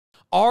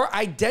Are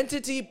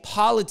identity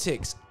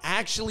politics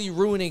actually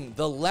ruining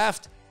the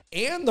left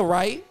and the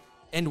right?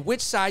 And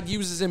which side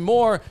uses it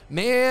more?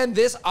 Man,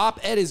 this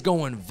op-ed is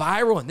going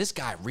viral, and this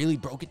guy really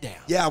broke it down.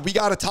 Yeah, we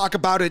got to talk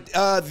about it.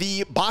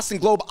 The Boston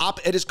Globe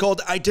op-ed is called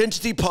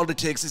 "Identity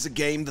Politics is a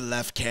Game the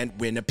Left Can't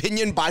Win."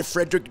 Opinion by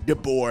Frederick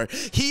DeBoer.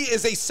 He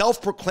is a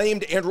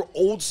self-proclaimed, Andrew,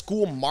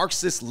 old-school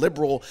Marxist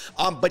liberal.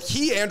 But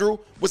he, Andrew,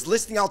 was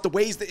listing out the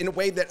ways that, in a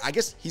way that I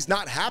guess he's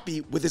not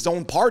happy with his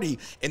own party.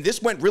 And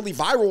this went really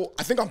viral,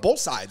 I think, on both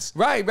sides.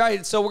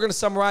 Right. So we're going to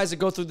summarize it,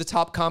 go through the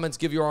top comments,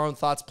 give you our own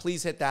thoughts.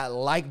 Please hit that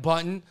like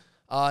button.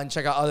 And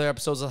check out other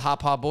episodes of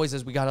Hot Pot Boys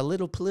as we got a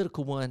little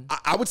political one.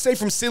 I would say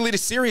from silly to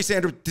serious,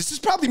 Andrew, this is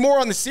probably more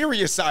on the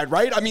serious side,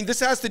 right? I mean, this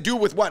has to do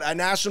with what? A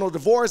national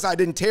divorce,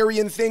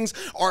 identitarian things.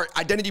 Are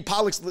identity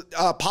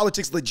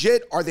politics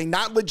legit? Are they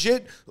not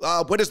legit?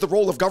 What is the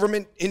role of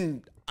government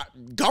in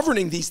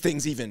governing these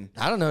things even?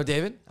 I don't know,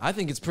 David. I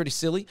think it's pretty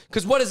silly.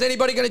 Because what is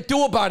anybody going to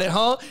do about it,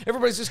 huh?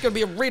 Everybody's just going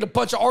to read a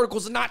bunch of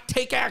articles and not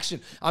take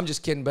action. I'm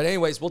just kidding. But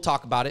anyways, we'll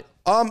talk about it.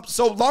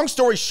 So long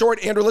story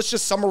short, Andrew, let's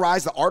just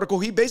summarize the article.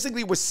 He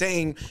basically was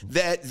saying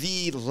that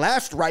the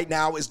left right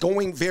now is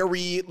going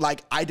very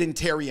like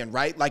identitarian,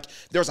 right? Like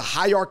there's a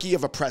hierarchy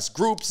of oppressed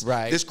groups.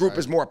 Right. This group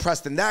is more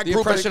oppressed than that the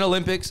group. Oppression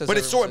Olympics. But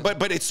it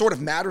sort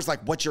of matters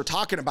like what you're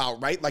talking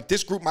about, right? Like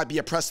this group might be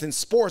oppressed in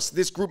sports.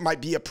 This group might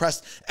be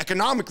oppressed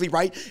economically,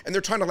 right? And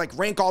they're trying to like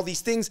rank all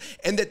these things.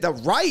 And that the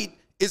right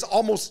is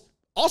almost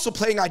also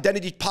playing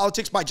identity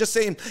politics by just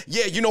saying,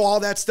 yeah, you know,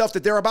 all that stuff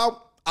that they're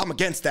about. I'm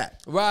against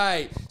that.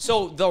 Right.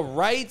 So the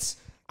right's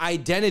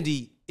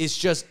identity is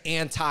just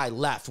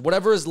anti-left.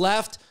 Whatever is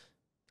left,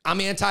 I'm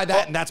anti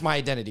that, and that's my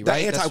identity,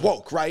 right?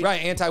 Anti-woke, right?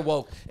 Right,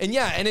 anti-woke. And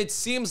yeah, and it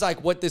seems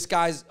like what this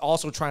guy's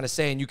also trying to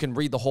say, and you can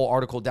read the whole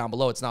article down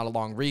below. It's not a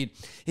long read.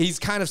 He's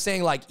kind of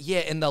saying like, yeah,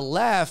 in the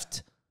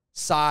left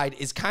side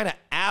is kind of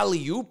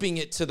alley-ooping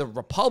it to the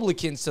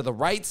Republicans, to the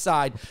right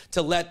side, to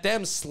let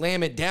them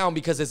slam it down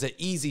because it's an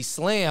easy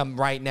slam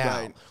right now.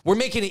 Right. We're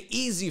making it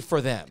easy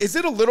for them. Is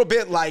it a little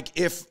bit like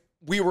if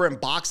we were in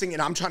boxing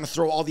and I'm trying to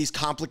throw all these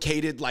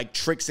complicated like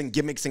tricks and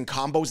gimmicks and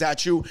combos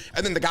at you,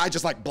 and then the guy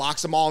just like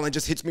blocks them all and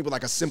just hits me with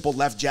like a simple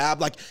left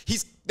jab? Like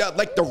he's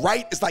like the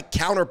right is like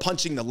counter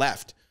punching the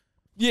left.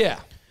 Yeah.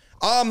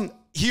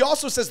 He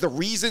also says the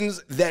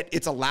reasons that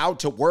it's allowed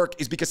to work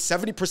is because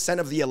 70%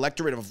 of the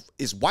electorate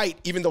is white,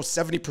 even though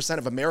 70%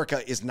 of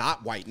America is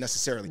not white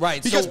necessarily.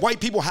 Right. Because white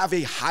people have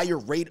a higher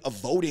rate of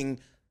voting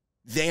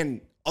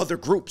than other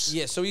groups.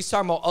 Yeah, so he's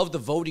talking about of the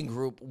voting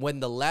group, when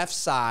the left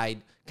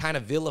side kind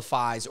of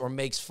vilifies or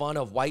makes fun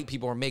of white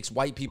people or makes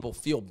white people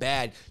feel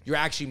bad, you're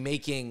actually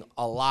making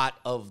a lot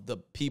of the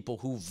people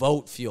who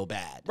vote feel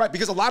bad. Right,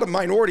 because a lot of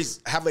minorities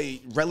have a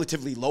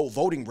relatively low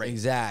voting rate.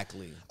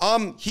 Exactly.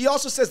 He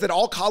also says that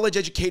all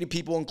college-educated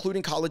people,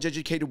 including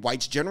college-educated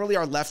whites, generally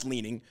are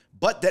left-leaning,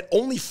 but that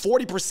only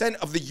 40%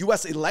 of the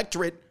U.S.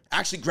 electorate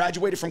actually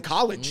graduated from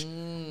college.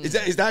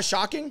 Is that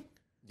shocking?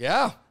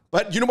 Yeah.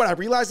 But you know what I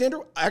realized,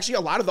 Andrew? Actually,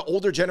 a lot of the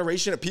older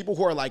generation of people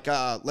who are like,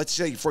 let's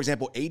say, for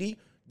example, 80,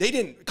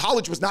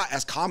 college was not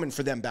as common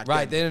for them back then.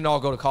 Right, they didn't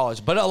all go to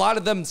college, but a lot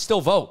of them still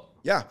vote.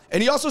 Yeah,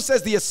 and he also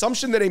says the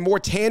assumption that a more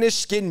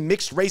tannish-skinned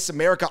mixed-race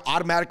America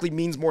automatically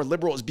means more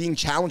liberal is being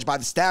challenged by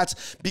the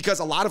stats because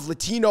a lot of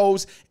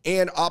Latinos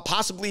and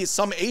possibly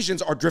some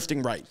Asians are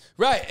drifting right.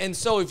 Right, and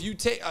so if you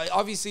take,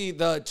 obviously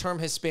the term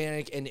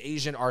Hispanic and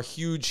Asian are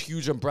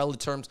huge umbrella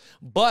terms,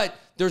 but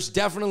there's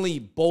definitely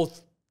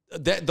both.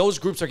 Those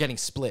groups are getting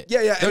split.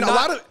 Yeah, and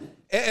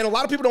a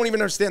lot of people don't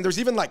even understand. There's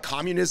even like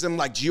communism,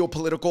 like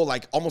geopolitical,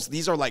 like almost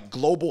these are like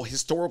global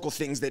historical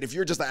things that if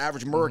you're just an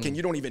average American,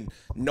 you don't even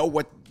know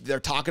what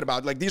they're talking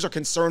about. Like these are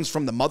concerns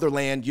from the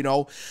motherland, you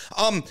know.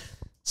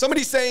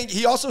 Somebody's saying,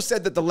 he also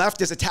said that the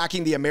left is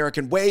attacking the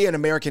American way and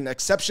American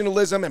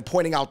exceptionalism and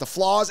pointing out the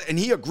flaws. And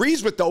he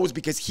agrees with those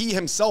because he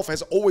himself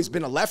has always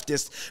been a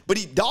leftist. But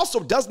he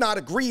also does not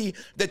agree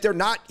that they're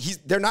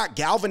not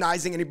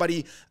galvanizing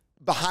anybody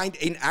behind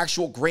an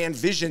actual grand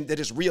vision that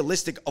is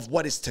realistic of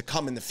what is to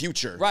come in the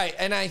future. Right,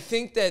 and I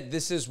think that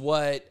this is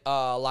what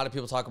a lot of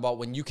people talk about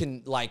when you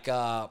can, like,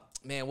 man,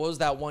 what was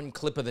that one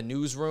clip of the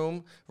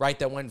newsroom, right,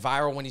 that went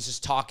viral when he's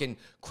just talking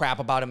crap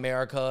about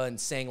America and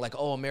saying, like,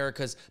 oh,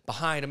 America's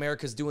behind,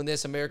 America's doing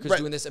this, America's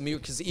doing this,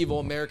 America's evil,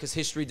 America's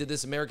history did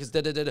this, America's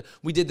da-da-da-da,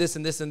 we did this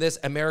and this and this,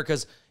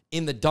 America's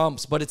in the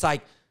dumps. But it's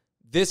like,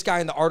 this guy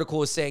in the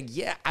article is saying,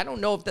 yeah, I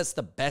don't know if that's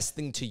the best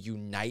thing to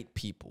unite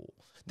people.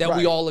 That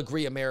we all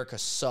agree America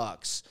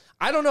sucks.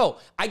 I don't know.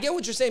 I get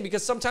what you're saying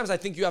because sometimes I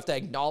think you have to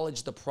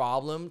acknowledge the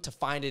problem to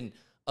find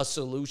a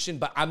solution,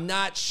 but I'm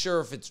not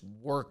sure if it's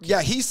working.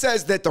 Yeah, he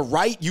says that the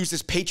right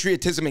uses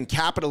patriotism and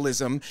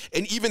capitalism,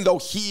 and even though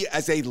he,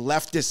 as a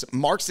leftist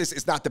Marxist,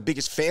 is not the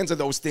biggest fans of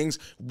those things,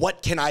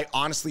 what can I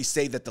honestly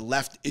say that the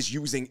left is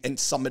using and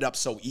sum it up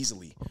so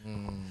easily?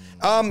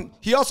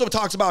 He also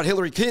talks about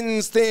Hillary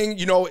Clinton's thing.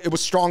 You know, it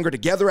was stronger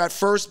together at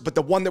first, but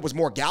the one that was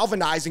more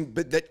galvanizing,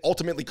 but that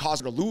ultimately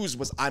caused her to lose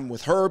was I'm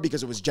with her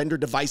because it was gender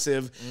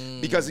divisive,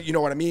 because, you know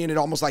what I mean? It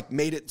almost like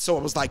made it so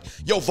it was like,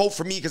 yo, vote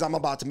for me because I'm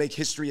about to make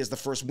history as the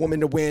first first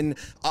woman to win.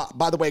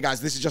 By the way,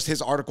 guys, this is just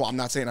his article. I'm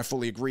not saying I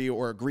fully agree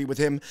with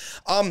him.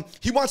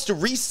 He wants to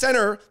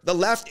recenter the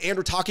left, and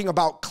we're talking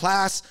about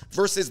class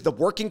versus the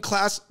working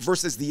class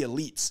versus the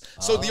elites.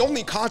 So the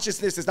only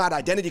consciousness is not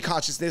identity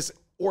consciousness,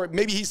 or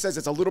maybe he says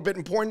it's a little bit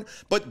important,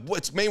 but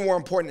what's more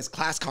important is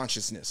class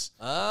consciousness.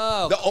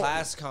 Oh,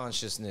 class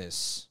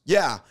consciousness.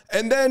 Yeah.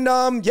 And then,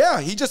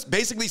 he just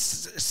basically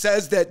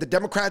says that the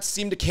Democrats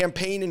seem to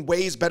campaign in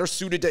ways better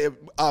suited to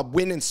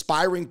win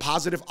inspiring,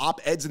 positive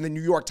op-eds in the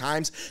New York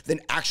Times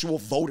than actual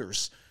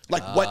voters.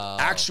 Like what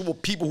actual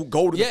people who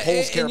go to the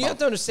polls care about. And you have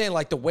to understand,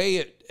 like, the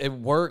way it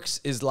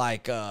works is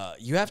like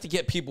you have to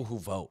get people who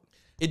vote.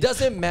 It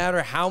doesn't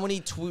matter how many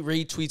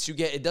retweets you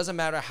get. It doesn't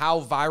matter how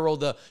viral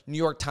the New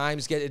York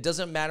Times get. It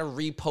doesn't matter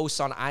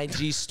reposts on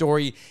IG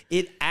story.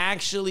 It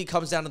actually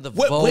comes down to the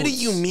votes. What do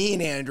you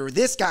mean, Andrew?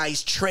 This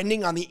guy's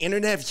trending on the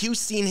internet. Have you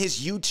seen his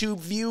YouTube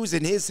views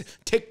and his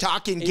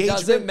TikTok engagement? It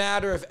doesn't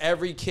matter if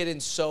every kid in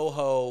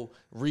Soho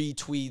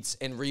retweets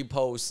and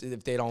reposts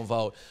if they don't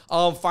vote.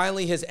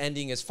 Finally, his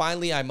ending is,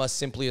 finally, I must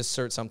simply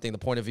assert something, the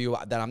point of view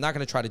that I'm not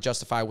going to try to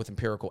justify with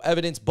empirical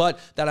evidence, but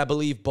that I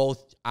believe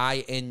both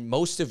I and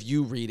most of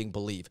you reading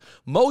believe.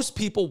 Most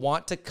people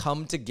want to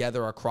come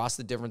together across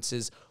the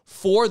differences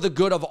for the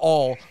good of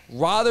all,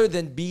 rather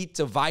than be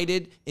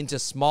divided into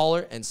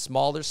smaller and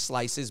smaller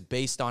slices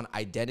based on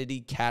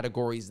identity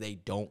categories they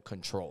don't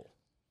control.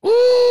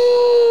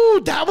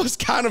 Ooh, that was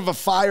kind of a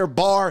fire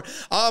bar.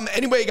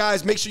 Anyway,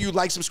 guys, make sure you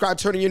like, subscribe,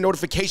 turn on your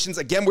notifications.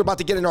 Again, we're about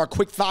to get into our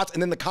quick thoughts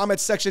and then the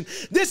comments section.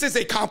 This is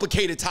a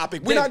complicated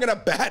topic. We're not going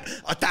to bat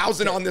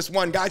 1,000 on this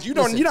one, guys. You're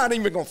not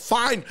even going to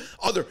find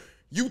other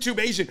YouTube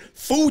Asian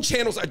food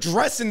channels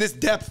addressing this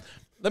depth.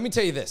 Let me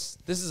tell you this.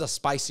 This is a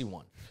spicy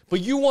one.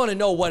 But you want to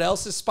know what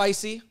else is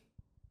spicy?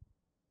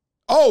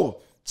 Oh,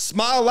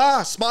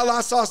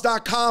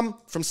 smilelasauce.com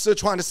from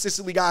Sichuan to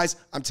Sicily, guys.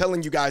 I'm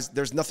telling you guys,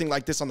 there's nothing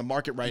like this on the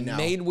market right now.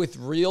 Made with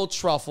real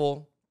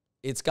truffle.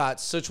 It's got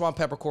Sichuan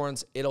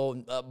peppercorns. It'll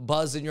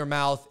buzz in your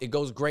mouth. It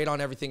goes great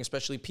on everything,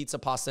 especially pizza,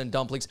 pasta, and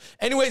dumplings.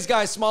 Anyways,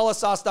 guys,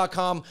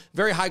 smilelasauce.com.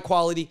 Very high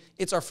quality.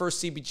 It's our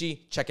first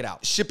CBG. Check it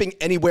out. Shipping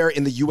anywhere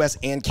in the U.S.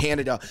 and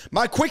Canada.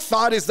 My quick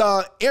thought is,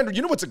 Andrew,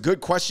 you know what's a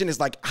good question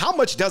is, like, how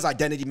much does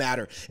identity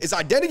matter? Is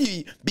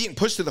identity being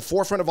pushed to the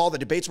forefront of all the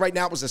debates right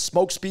now? Was a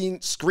smoke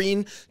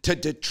screen to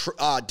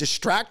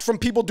distract from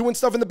people doing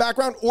stuff in the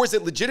background? Or is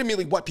it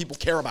legitimately what people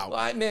care about?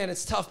 Well, man,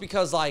 it's tough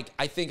because, like,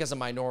 I think as a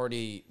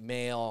minority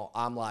male,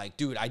 I'm like,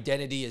 dude,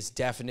 identity is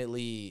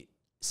definitely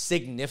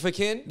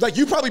significant. Like,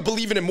 you probably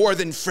believe in it more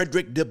than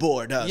Frederick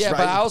DeBoer does, yeah, right?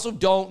 But I also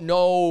don't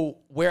know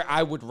where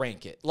I would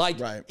rank it. Like,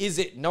 right. Is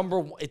it number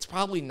one? It's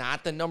probably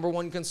not the number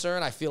one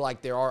concern. I feel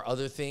like there are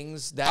other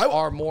things that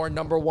are more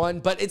number one,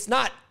 but it's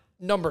not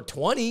number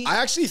 20.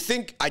 I actually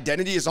think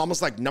identity is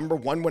almost like number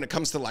one when it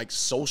comes to like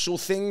social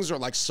things or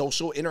like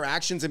social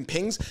interactions and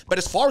pings. But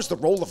as far as the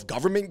role of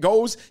government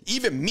goes,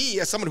 even me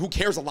as someone who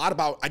cares a lot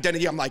about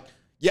identity, I'm like,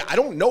 yeah, I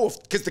don't know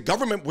if, because the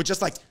government would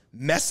just like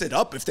mess it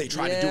up if they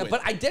try to do it.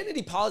 But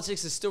identity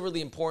politics is still really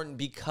important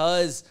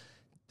because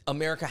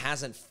America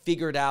hasn't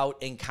figured out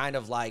and kind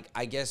of like,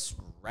 I guess,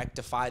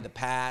 rectify the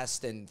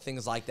past and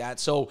things like that.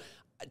 So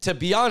to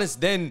be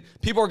honest, then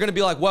people are going to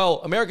be like,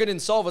 well, America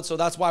didn't solve it, so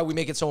that's why we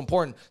make it so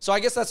important. So I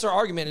guess that's their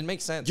argument. It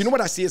makes sense. You know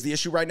what I see as the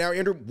issue right now,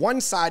 Andrew? One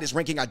side is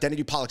ranking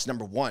identity politics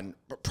number one.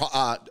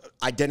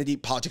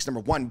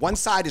 One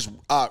side is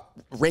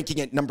ranking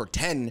it number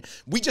 10.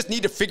 We just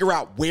need to figure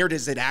out where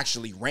does it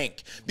actually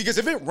rank. Because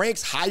if it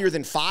ranks higher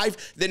than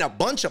 5, then a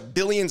bunch of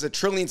billions of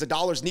trillions of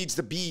dollars needs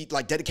to be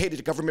like dedicated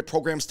to government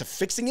programs to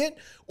fixing it,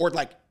 or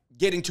like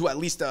getting to at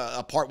least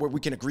a part where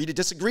we can agree to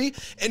disagree.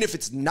 And if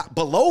it's not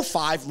below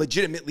 5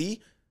 legitimately,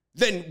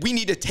 then we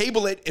need to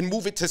table it and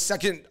move it to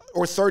second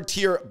or third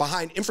tier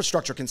behind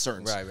infrastructure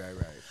concerns. Right.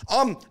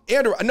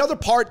 Andrew, another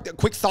part, a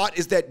quick thought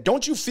is that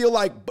don't you feel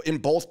like in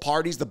both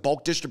parties, the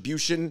bulk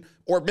distribution,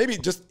 or maybe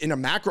just in a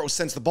macro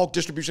sense, the bulk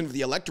distribution of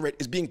the electorate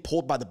is being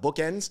pulled by the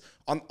bookends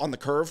on the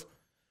curve?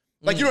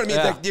 Like, you know what I mean?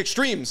 Yeah. Like the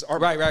extremes are...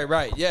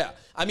 Right. Yeah.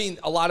 I mean,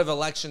 a lot of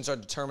elections are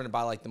determined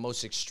by, like, the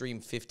most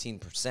extreme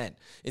 15%.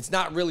 It's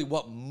not really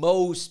what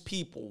most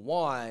people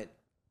want,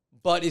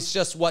 but it's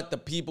just what the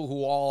people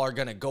who all are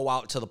going to go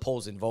out to the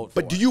polls and vote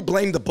for. But do you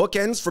blame the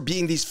bookends for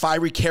being these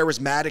fiery,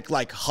 charismatic,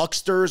 like,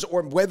 hucksters,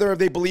 or whether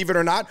they believe it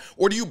or not?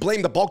 Or do you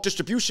blame the bulk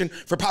distribution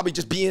for probably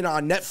just being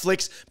on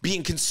Netflix,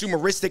 being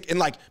consumeristic, and,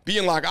 like,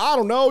 being like, I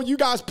don't know, you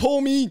guys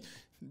pull me...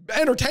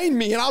 entertain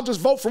me and I'll just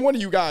vote for one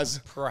of you guys.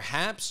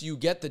 Perhaps you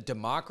get the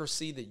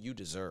democracy that you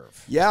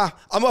deserve. Yeah.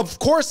 Of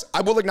course,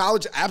 I will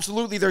acknowledge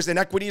absolutely there's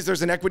inequities.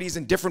 There's inequities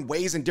in different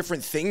ways and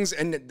different things.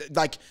 And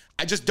like,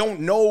 I just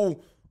don't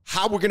know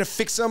how we're going to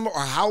fix them or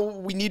how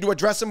we need to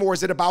address them. Or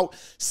is it about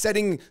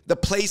setting the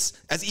place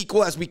as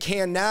equal as we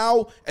can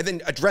now and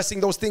then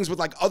addressing those things with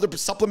like other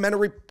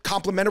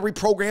complementary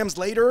programs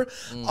later?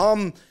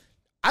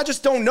 I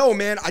just don't know,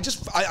 man. I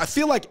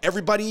feel like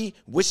everybody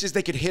wishes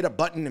they could hit a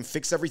button and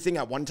fix everything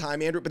at one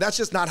time, Andrew, but that's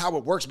just not how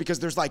it works because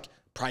there's like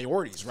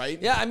priorities, right?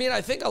 Yeah, I mean,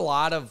 I think a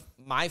lot of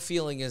my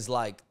feeling is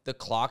like the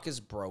clock is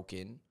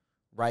broken.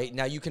 right?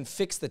 Now, you can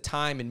fix the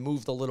time and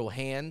move the little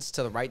hands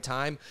to the right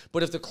time,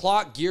 but if the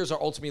clock gears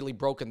are ultimately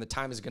broken, the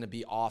time is going to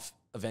be off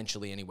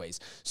eventually anyways.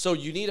 So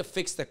you need to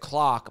fix the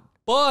clock,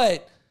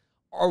 but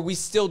are we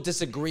still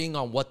disagreeing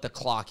on what the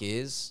clock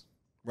is?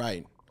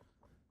 Right.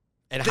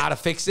 And how to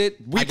fix it?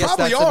 We I guess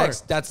probably are.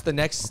 That's the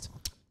next...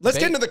 Let's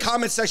get into the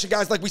comment section,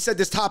 guys. Like we said,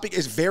 this topic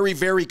is very,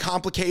 very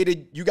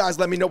complicated. You guys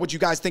let me know what you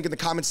guys think in the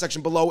comment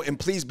section below, and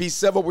please be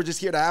civil. We're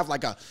just here to have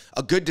like a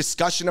good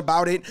discussion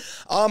about it.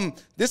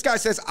 This guy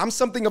says, I'm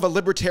something of a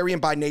libertarian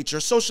by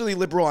nature, socially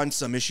liberal on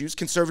some issues,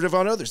 conservative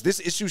on others.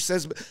 This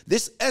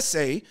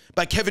essay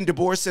by Kevin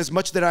DeBoer says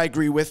much that I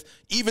agree with,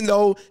 even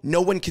though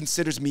no one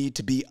considers me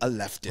to be a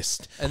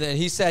leftist. And then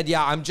he said,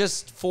 yeah, I'm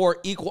just for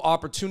equal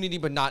opportunity,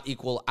 but not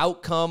equal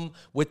outcome.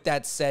 With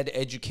that said,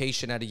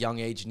 education at a young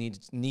age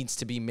needs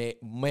to be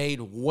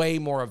made way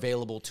more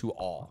available to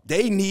all.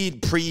 They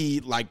need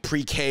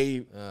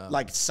pre-K,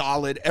 like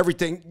solid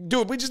everything.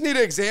 Dude, we just need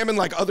to examine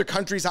like other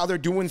countries, how they're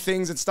doing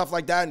things and stuff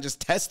like that, and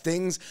just test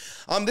things.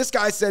 This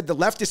guy said the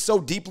left is so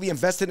deeply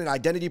invested in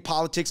identity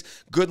politics.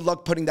 Good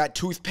luck putting that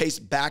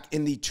toothpaste back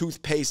in the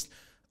toothpaste.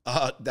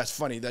 That's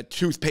funny. The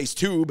toothpaste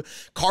tube,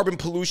 carbon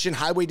pollution,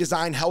 highway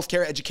design,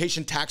 healthcare,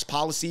 education, tax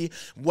policy,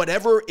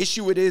 whatever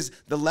issue it is,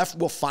 the left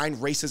will find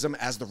racism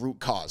as the root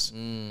cause.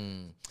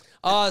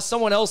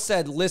 Someone else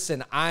said,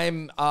 listen,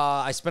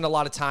 I spend a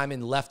lot of time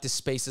in leftist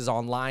spaces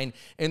online,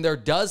 and there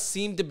does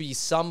seem to be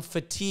some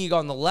fatigue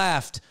on the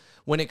left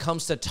when it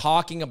comes to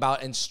talking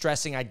about and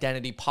stressing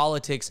identity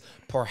politics.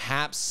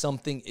 Perhaps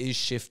something is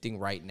shifting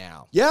right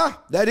now. Yeah,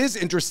 that is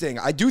interesting.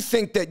 I do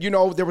think that, you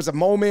know, there was a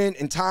moment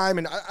in time,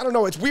 and I don't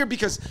know, it's weird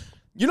because,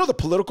 you know, the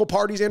political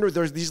parties, Andrew,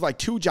 there's these like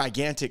two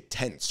gigantic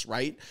tents,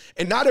 right?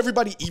 And not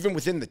everybody, even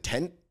within the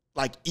tent,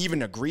 like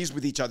even agrees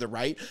with each other,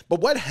 right? But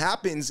what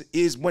happens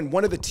is when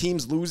one of the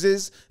teams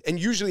loses, and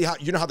usually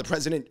you know how the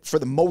president, for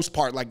the most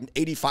part, like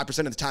 85%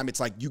 of the time, it's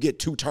like you get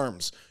 2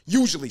 terms.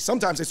 Usually,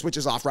 sometimes it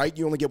switches off, right?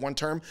 You only get 1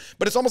 term.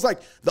 But it's almost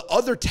like the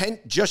other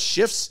tent just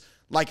shifts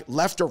like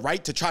left or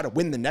right to try to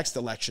win the next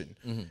election.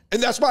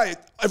 And that's why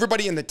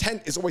everybody in the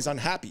tent is always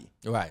unhappy.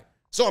 Right.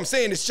 So I'm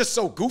saying it's just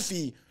so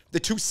goofy, the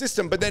two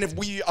system, but then if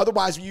we,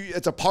 otherwise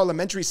it's a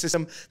parliamentary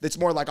system that's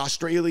more like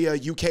Australia,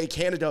 UK,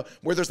 Canada,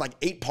 where there's like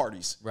 8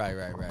 parties. Right.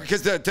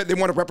 Because they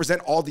want to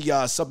represent all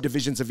the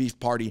subdivisions of each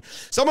party.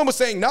 Someone was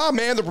saying, nah,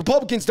 man, the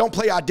Republicans don't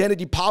play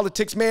identity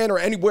politics, man, or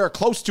anywhere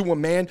close to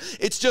them, man.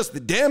 It's just the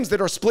Dems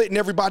that are splitting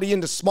everybody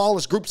into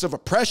smallest groups of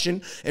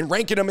oppression and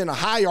ranking them in a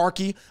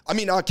hierarchy. I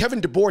mean,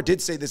 Kevin DeBoer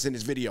did say this in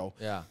his video.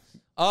 Yeah.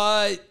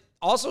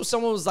 Also,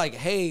 someone was like,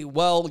 hey,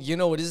 well, you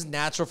know, it is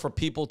natural for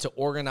people to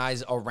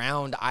organize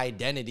around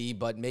identity,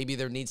 but maybe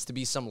there needs to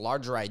be some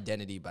larger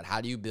identity. But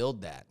how do you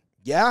build that?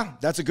 Yeah,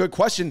 that's a good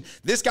question.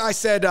 This guy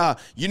said,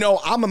 you know,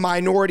 I'm a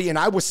minority and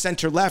I was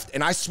center left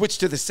and I switched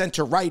to the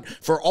center right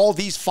for all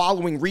these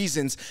following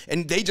reasons.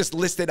 And they just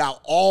listed out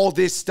all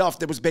this stuff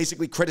that was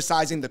basically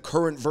criticizing the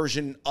current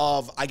version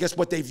of, I guess,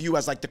 what they view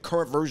as like the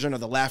current version of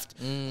the left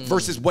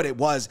versus what it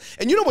was.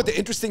 And you know what the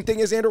interesting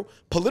thing is, Andrew?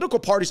 Political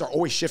parties are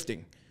always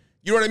shifting.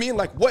 You know what I mean?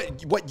 Like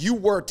what you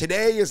were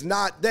today is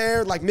not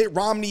there. Like Mitt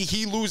Romney,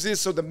 he loses,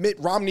 so the Mitt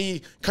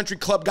Romney country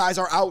club guys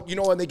are out, you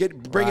know, and they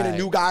bring in a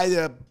new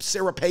guy,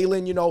 Sarah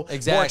Palin, you know,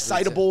 more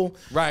excitable.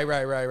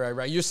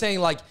 Right. You're saying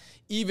like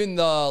even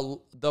the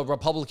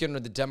Republican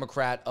or the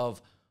Democrat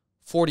of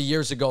 40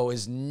 years ago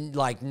is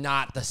like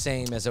not the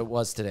same as it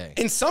was today.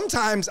 And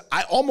sometimes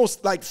I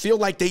almost like feel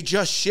like they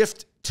just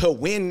shift to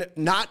win,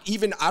 not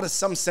even out of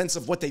some sense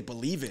of what they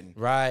believe in.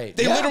 Right.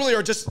 They literally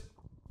are just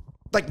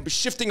like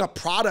shifting a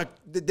product.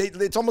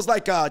 It's almost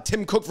like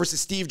Tim Cook versus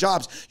Steve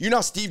Jobs. You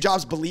know, Steve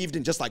Jobs believed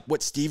in just like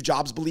what Steve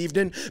Jobs believed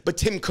in, but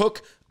Tim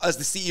Cook, as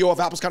the CEO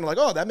of Apple's kind of like,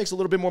 oh, that makes a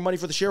little bit more money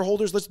for the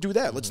shareholders. Let's do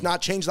that. Let's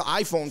not change the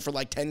iPhone for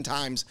like 10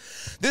 times.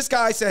 This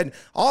guy said,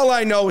 all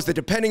I know is that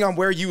depending on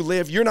where you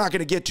live, you're not going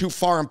to get too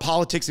far in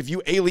politics if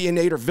you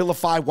alienate or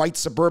vilify white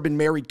suburban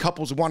married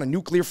couples who want a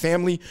nuclear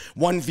family,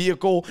 1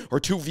 vehicle or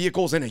 2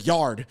 vehicles in a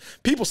yard.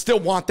 People still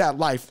want that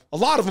life. A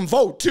lot of them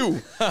vote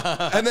too.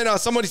 And then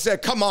somebody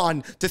said, come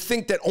on, to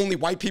think that only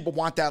white people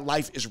want that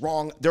life is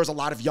wrong. There's a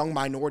lot of young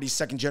minorities,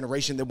 second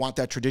generation, that want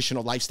that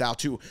traditional lifestyle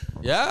too.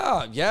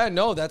 Yeah,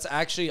 no, that's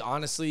actually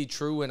honestly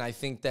true. And I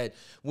think that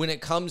when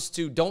it comes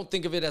to, don't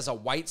think of it as a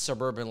white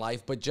suburban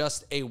life, but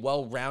just a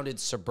well-rounded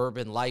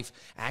suburban life.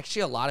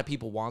 Actually, a lot of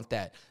people want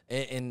that,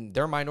 and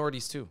they're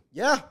minorities too.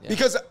 Yeah.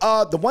 Because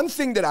the one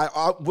thing that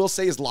I will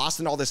say is lost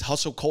in all this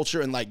hustle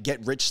culture and like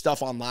get rich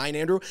stuff online,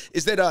 Andrew,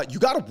 is that you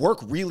got to work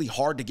really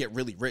hard to get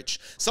really rich.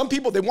 Some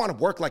people, they want to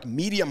work like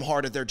medium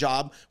hard at their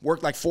job,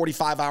 work like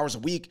 45 hours a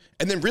week,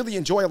 and then really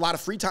enjoy a lot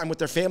of free time with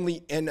their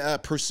family and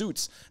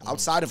pursuits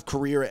outside of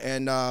career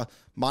and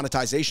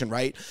monetization,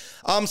 right?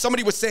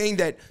 Somebody was saying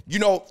that, you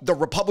know, the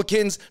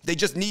Republicans, they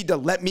just need to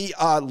let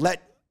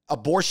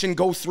abortion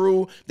go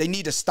through. They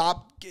need to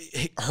stop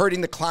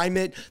hurting the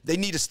climate. They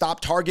need to stop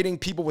targeting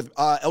people with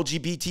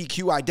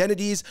LGBTQ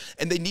identities,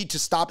 and they need to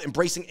stop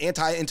embracing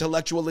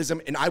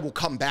anti-intellectualism, and I will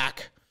come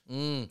back.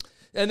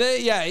 And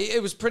then, yeah,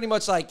 it was pretty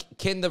much like,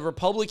 can the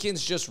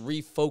Republicans just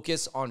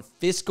refocus on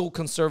fiscal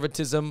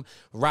conservatism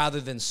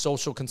rather than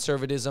social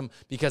conservatism?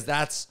 Because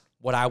that's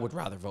what I would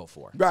rather vote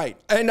for. Right.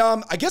 And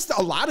I guess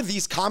a lot of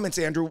these comments,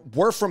 Andrew,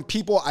 were from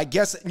people, I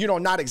guess, you know,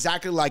 not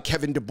exactly like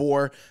Kevin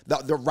DeBoer,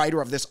 the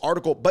writer of this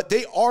article, but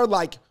they are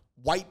like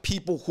white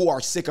people who are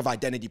sick of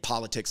identity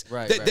politics.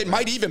 Right. That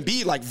might even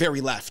be like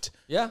very left.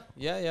 Yeah.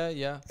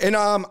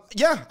 And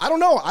yeah, I don't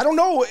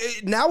know.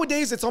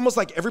 Nowadays, it's almost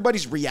like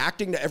everybody's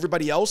reacting to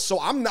everybody else. So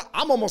I'm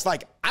almost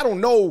like, I don't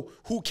know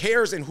who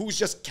cares and who's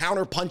just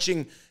counter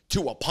punching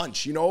to a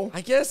punch, you know? I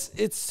guess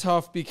it's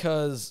tough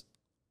because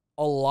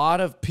a lot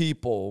of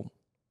people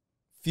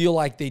feel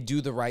like they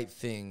do the right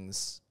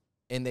things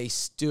and they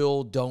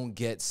still don't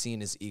get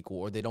seen as equal,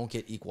 or they don't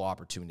get equal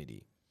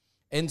opportunity.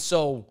 And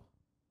so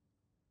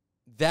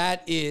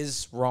that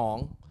is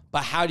wrong,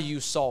 but how do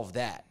you solve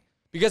that?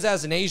 Because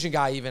as an Asian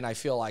guy, even, I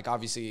feel like,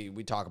 obviously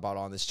we talk about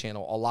on this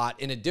channel a lot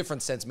in a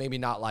different sense, maybe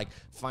not like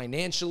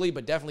financially,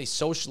 but definitely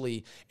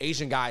socially,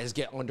 Asian guys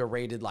get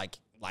underrated. Like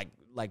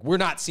we're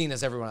not seen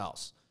as everyone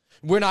else.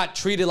 We're not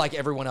treated like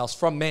everyone else,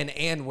 from men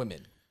and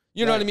women.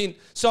 You know what I mean?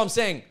 So I'm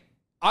saying,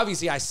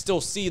 obviously, I still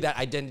see that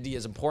identity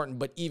is important,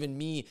 but even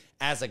me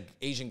as an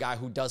Asian guy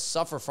who does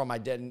suffer from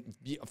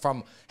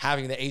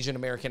having the Asian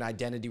American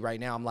identity right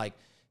now, I'm like,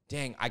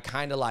 dang, I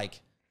kind of like,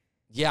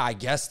 yeah, I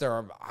guess there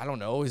are, I don't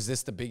know, is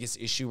this the biggest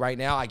issue right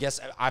now? I guess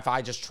if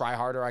I just try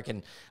harder, I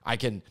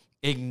can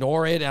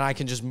ignore it and I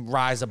can just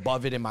rise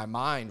above it in my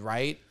mind,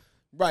 right?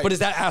 Right. But is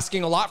that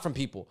asking a lot from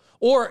people?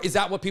 Or is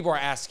that what people are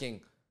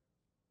asking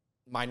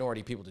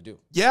minority people to do?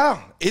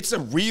 Yeah, it's a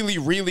really,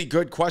 really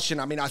good question.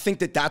 I mean, I think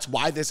that's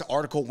why this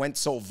article went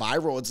so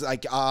viral. It's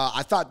like,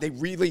 I thought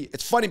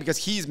it's funny because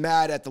he's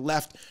mad at the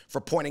left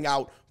for pointing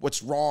out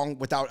what's wrong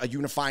without a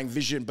unifying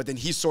vision, but then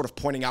he's sort of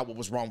pointing out what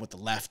was wrong with the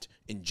left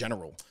in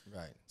general.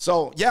 Right.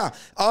 So, yeah,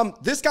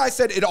 this guy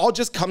said it all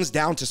just comes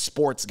down to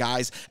sports,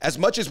 guys. As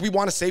much as we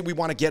want to say we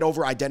want to get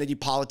over identity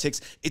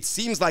politics, it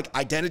seems like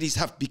identities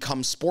have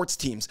become sports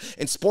teams.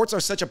 And sports are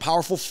such a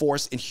powerful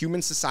force in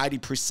human society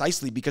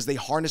precisely because they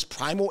harness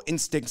primal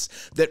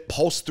instincts that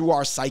pulse through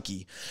our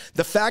psyche.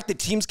 The fact that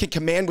teams can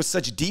command with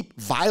such deep,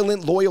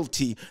 violent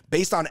loyalty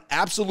based on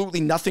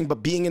absolutely nothing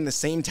but being in the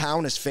same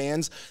town as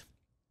fans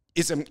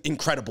is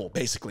incredible,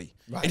 basically.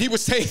 Right. And he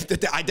was saying that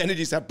the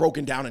identities have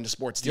broken down into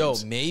sports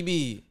teams. Yo,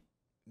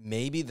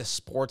 maybe the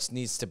sports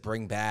needs to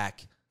bring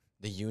back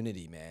the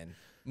unity, man.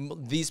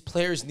 These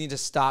players need to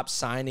stop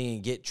signing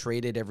and get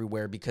traded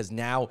everywhere because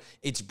now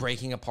it's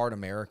breaking apart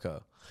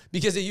America.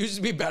 Because it used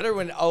to be better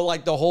when,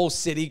 like the whole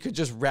city could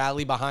just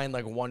rally behind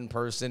like one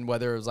person,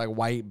 whether it was like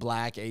white,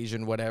 black,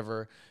 Asian,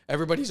 whatever.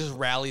 Everybody just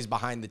rallies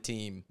behind the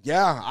team.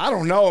 Yeah, I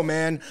don't know,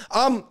 man.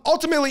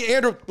 Ultimately,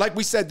 Andrew, like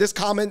we said, this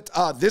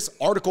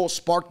article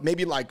sparked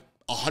maybe like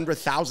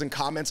 100,000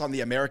 comments on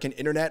the American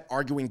internet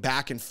arguing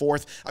back and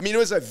forth. I mean, it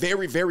was a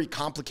very, very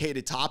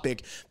complicated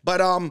topic. But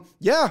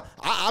yeah,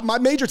 my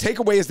major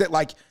takeaway is that,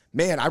 like,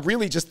 man, I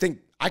really just think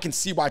I can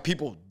see why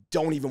people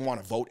don't even want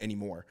to vote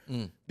anymore.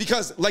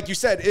 Because, like you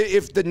said,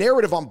 if the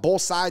narrative on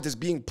both sides is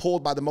being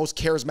pulled by the most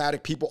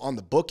charismatic people on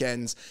the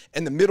bookends,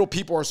 and the middle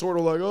people are sort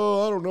of like,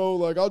 oh, I don't know,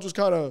 like, I'll just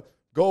kind of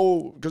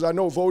go because I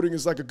know voting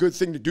is like a good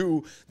thing to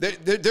do.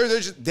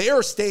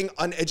 They're staying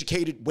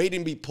uneducated,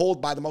 waiting to be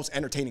pulled by the most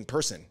entertaining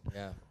person.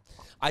 Yeah.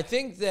 I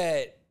think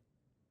that,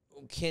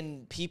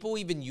 can people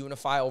even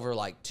unify over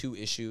like two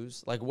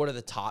issues? Like, what are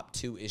the top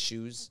two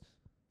issues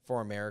for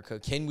America?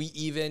 Can we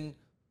even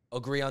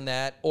agree on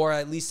that, or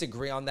at least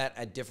agree on that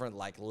at different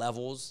like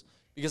levels?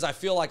 Because I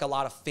feel like a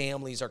lot of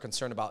families are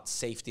concerned about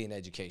safety and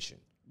education.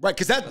 Right,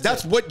 because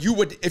that's what you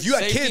would, if you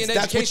had kids,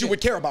 that's what you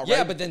would care about, right?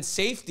 Yeah, but then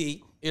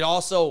safety, it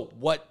also,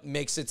 what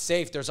makes it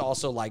safe, there's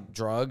also like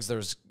drugs,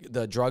 there's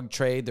the drug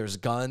trade, there's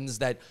guns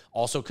that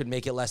also could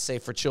make it less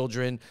safe for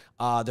children.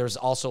 There's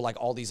also like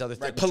all these other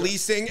things. Right,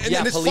 policing. And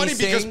then it's funny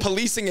because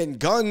policing and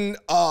gun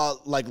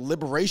like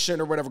liberation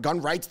or whatever,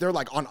 gun rights, they're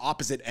like on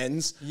opposite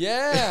ends.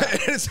 Yeah.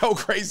 It's so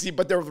crazy,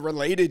 but they're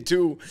related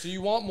too. So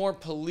you want more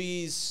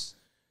police,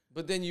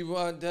 but then you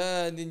want,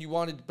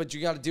 but you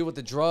got to deal with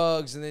the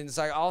drugs, and then it's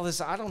like all this.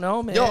 I don't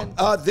know, man.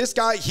 Yo, this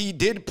guy, he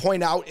did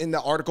point out in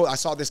the article, I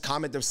saw this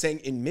comment that was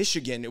saying in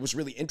Michigan, it was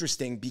really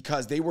interesting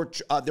because they were,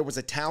 there was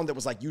a town that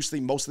was like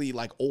mostly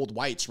like old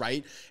whites,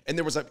 right? And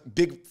there was a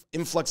big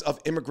influx of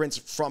immigrants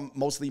from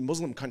mostly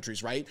Muslim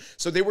countries, right?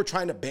 So they were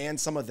trying to ban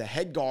some of the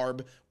head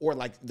garb or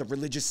like the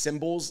religious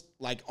symbols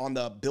like on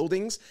the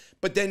buildings.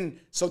 But then,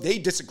 so they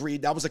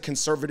disagreed. That was a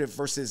conservative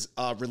versus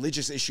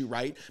religious issue,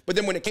 right? But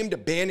then when it came to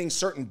banning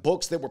certain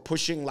books that were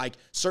pushing like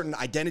certain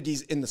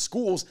identities in the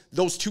schools,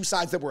 those two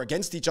sides that were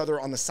against each other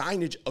on the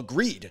signage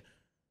agreed.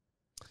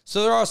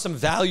 So there are some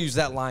values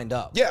that lined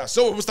up. Yeah,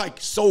 so it was like,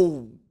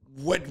 so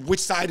which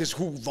side is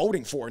who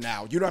voting for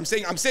now? You know what I'm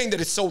saying? I'm saying that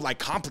it's so like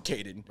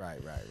complicated. Right.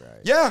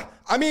 Yeah,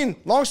 I mean,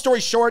 long story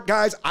short,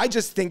 guys, I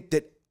just think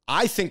that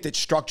I think that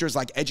structures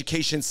like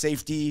education,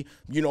 safety,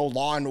 you know,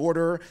 law and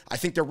order, I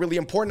think they're really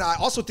important. I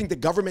also think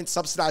that government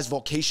subsidized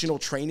vocational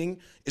training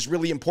is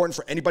really important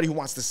for anybody who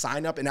wants to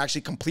sign up and actually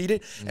complete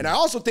it. And I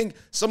also think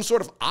some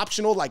sort of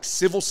optional like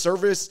civil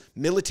service,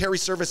 military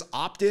service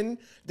opt-in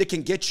that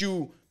can get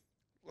you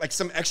like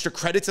some extra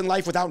credits in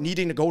life without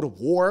needing to go to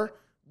war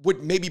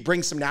would maybe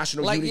bring some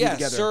national unity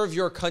together. Serve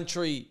your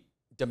country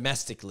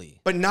domestically,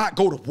 but not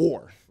go to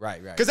war.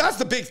 Right. Because that's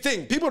the big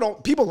thing.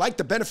 People like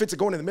the benefits of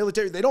going to the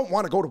military. They don't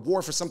want to go to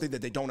war for something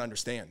that they don't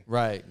understand.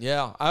 Right.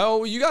 Yeah.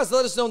 Oh, you guys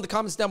let us know in the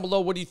comments down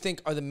below. What do you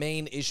think are the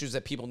main issues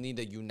that people need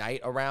to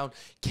unite around?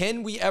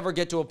 Can we ever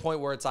get to a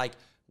point where it's like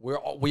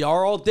we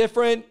are all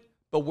different,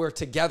 but we're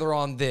together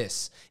on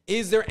this?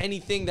 Is there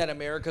anything that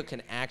America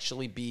can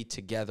actually be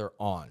together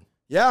on?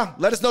 Yeah.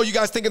 Let us know what you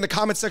guys think in the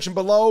comment section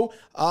below.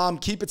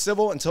 Keep it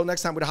civil. Until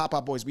next time, with the Hot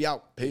Pot Boys. We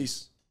out.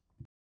 Peace.